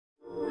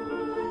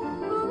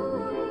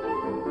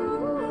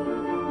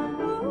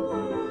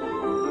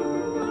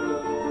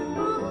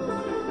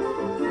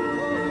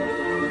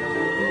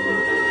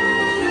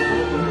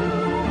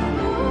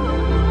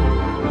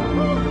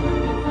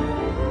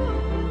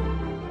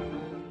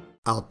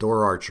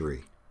Outdoor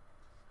Archery.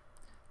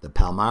 The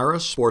Palmyra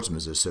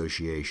Sportsmen's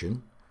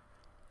Association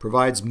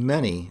provides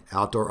many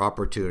outdoor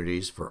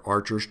opportunities for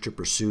archers to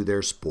pursue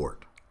their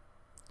sport.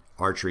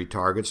 Archery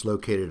targets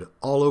located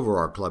all over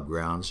our club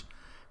grounds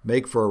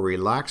make for a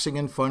relaxing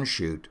and fun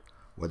shoot,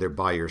 whether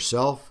by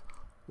yourself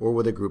or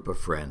with a group of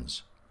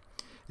friends.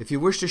 If you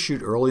wish to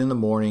shoot early in the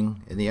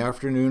morning, in the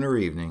afternoon, or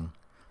evening,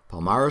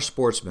 Palmyra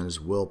Sportsmen's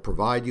will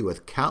provide you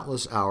with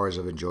countless hours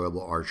of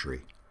enjoyable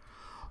archery.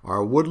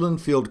 Our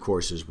woodland field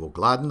courses will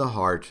gladden the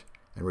heart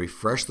and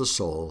refresh the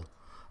soul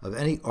of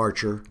any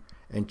archer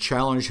and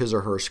challenge his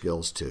or her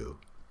skills too.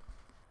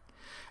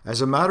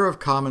 As a matter of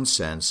common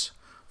sense,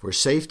 for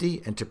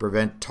safety and to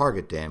prevent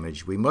target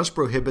damage, we must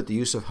prohibit the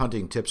use of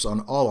hunting tips on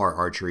all our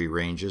archery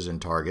ranges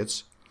and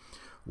targets,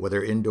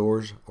 whether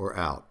indoors or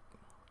out.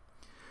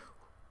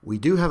 We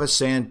do have a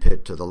sand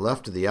pit to the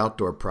left of the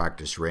outdoor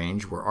practice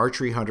range where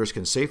archery hunters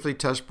can safely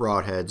test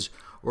broadheads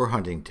or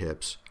hunting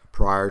tips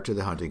prior to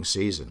the hunting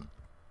season.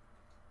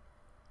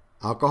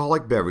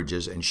 Alcoholic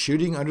beverages and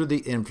shooting under the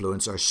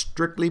influence are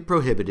strictly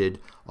prohibited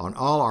on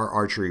all our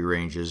archery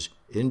ranges,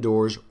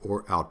 indoors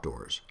or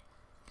outdoors.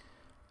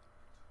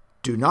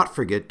 Do not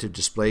forget to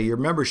display your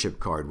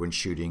membership card when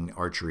shooting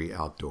archery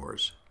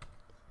outdoors.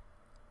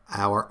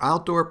 Our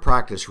outdoor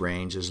practice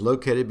range is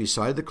located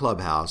beside the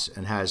clubhouse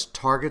and has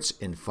targets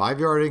in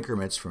 5-yard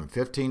increments from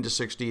 15 to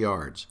 60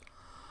 yards.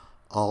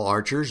 All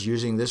archers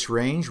using this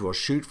range will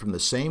shoot from the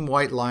same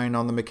white line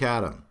on the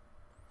macadam.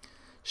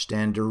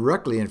 Stand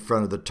directly in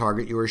front of the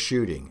target you are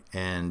shooting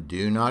and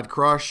do not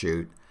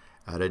cross-shoot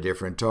at a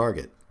different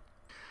target.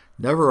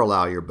 Never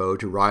allow your bow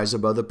to rise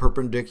above the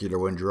perpendicular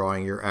when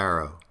drawing your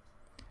arrow.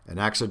 An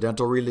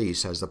accidental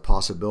release has the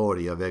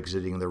possibility of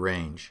exiting the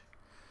range.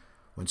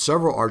 When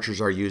several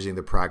archers are using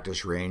the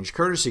practice range,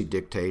 courtesy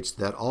dictates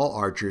that all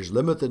archers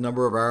limit the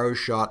number of arrows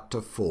shot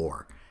to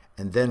 4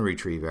 and then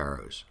retrieve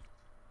arrows.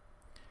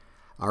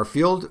 Our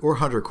field or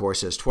hunter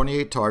course has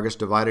 28 targets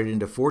divided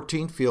into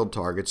 14 field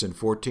targets and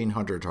 14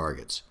 hunter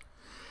targets.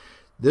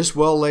 This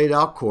well laid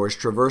out course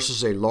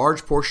traverses a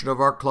large portion of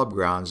our club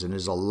grounds and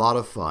is a lot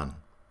of fun.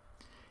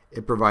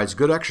 It provides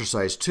good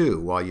exercise too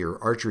while your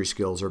archery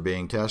skills are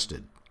being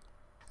tested.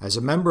 As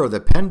a member of the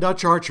Penn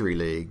Dutch Archery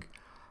League,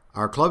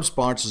 our club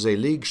sponsors a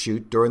league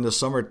shoot during the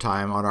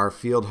summertime on our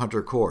field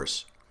hunter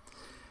course.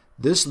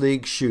 This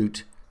league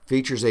shoot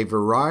features a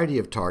variety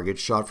of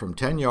targets shot from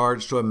 10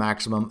 yards to a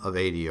maximum of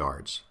 80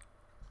 yards.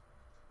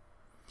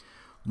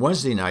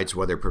 Wednesday nights,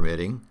 weather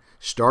permitting,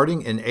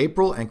 starting in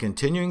April and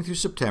continuing through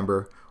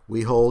September,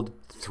 we hold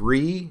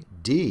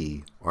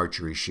 3D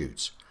archery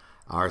shoots.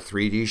 Our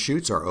 3D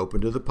shoots are open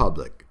to the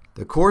public.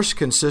 The course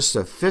consists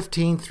of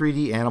 15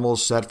 3D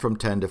animals set from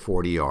 10 to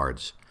 40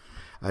 yards.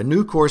 A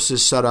new course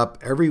is set up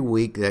every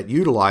week that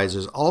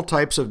utilizes all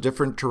types of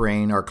different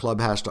terrain our club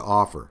has to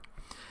offer.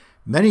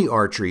 Many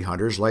archery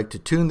hunters like to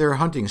tune their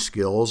hunting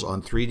skills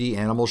on 3D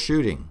animal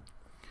shooting.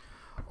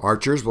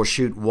 Archers will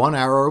shoot 1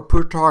 arrow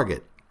per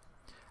target.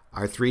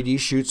 Our 3D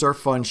shoots are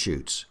fun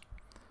shoots.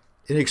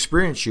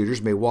 Inexperienced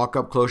shooters may walk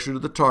up closer to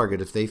the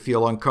target if they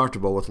feel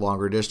uncomfortable with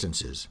longer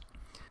distances.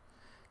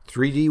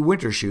 3D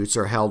winter shoots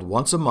are held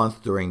once a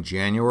month during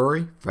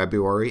January,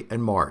 February,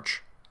 and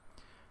March.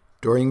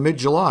 During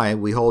mid-July,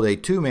 we hold a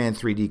 2-man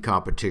 3D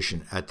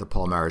competition at the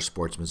Palmyra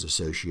Sportsmen's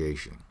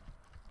Association.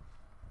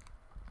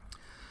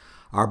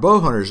 Our bow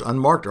hunters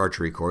unmarked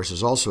archery course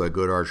is also a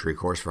good archery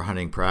course for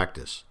hunting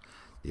practice.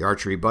 The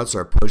archery butts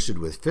are posted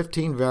with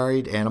 15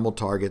 varied animal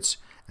targets,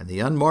 and the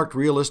unmarked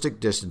realistic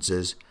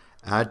distances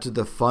add to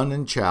the fun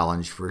and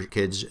challenge for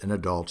kids and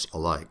adults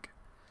alike.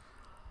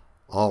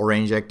 All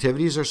range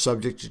activities are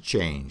subject to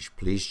change.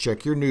 Please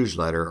check your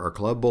newsletter or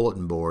club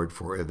bulletin board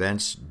for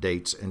events,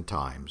 dates, and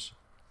times.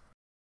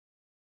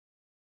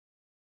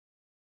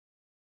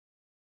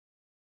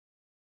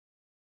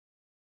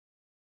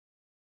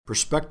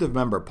 Prospective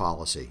Member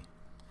Policy.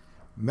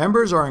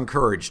 Members are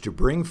encouraged to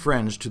bring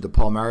friends to the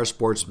Palmyra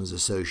Sportsmen's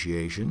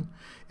Association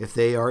if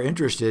they are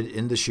interested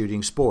in the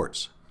shooting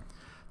sports.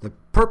 The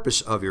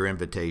purpose of your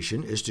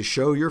invitation is to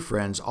show your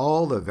friends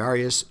all the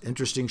various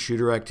interesting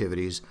shooter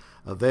activities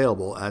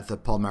available at the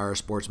Palmyra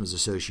Sportsmen's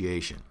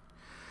Association.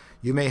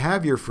 You may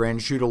have your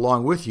friend shoot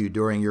along with you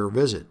during your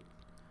visit.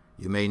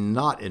 You may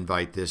not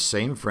invite this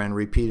same friend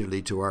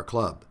repeatedly to our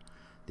club.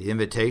 The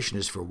invitation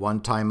is for one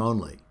time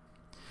only.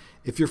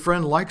 If your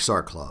friend likes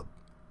our club,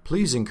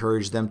 please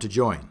encourage them to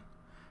join.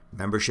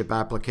 Membership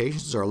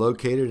applications are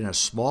located in a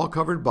small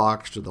covered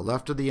box to the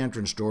left of the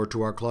entrance door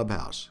to our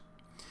clubhouse.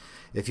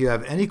 If you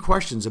have any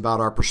questions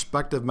about our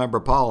prospective member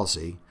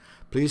policy,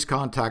 please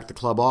contact the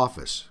club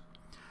office.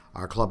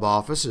 Our club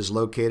office is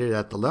located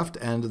at the left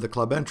end of the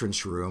club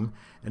entrance room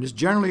and is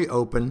generally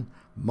open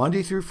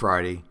Monday through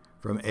Friday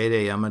from 8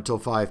 a.m. until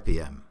 5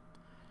 p.m.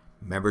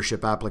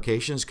 Membership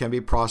applications can be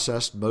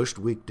processed most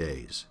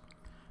weekdays.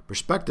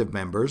 Prospective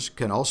members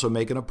can also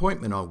make an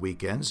appointment on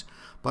weekends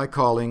by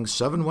calling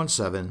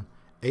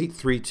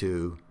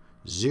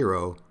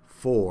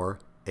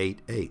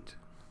 717-832-0488.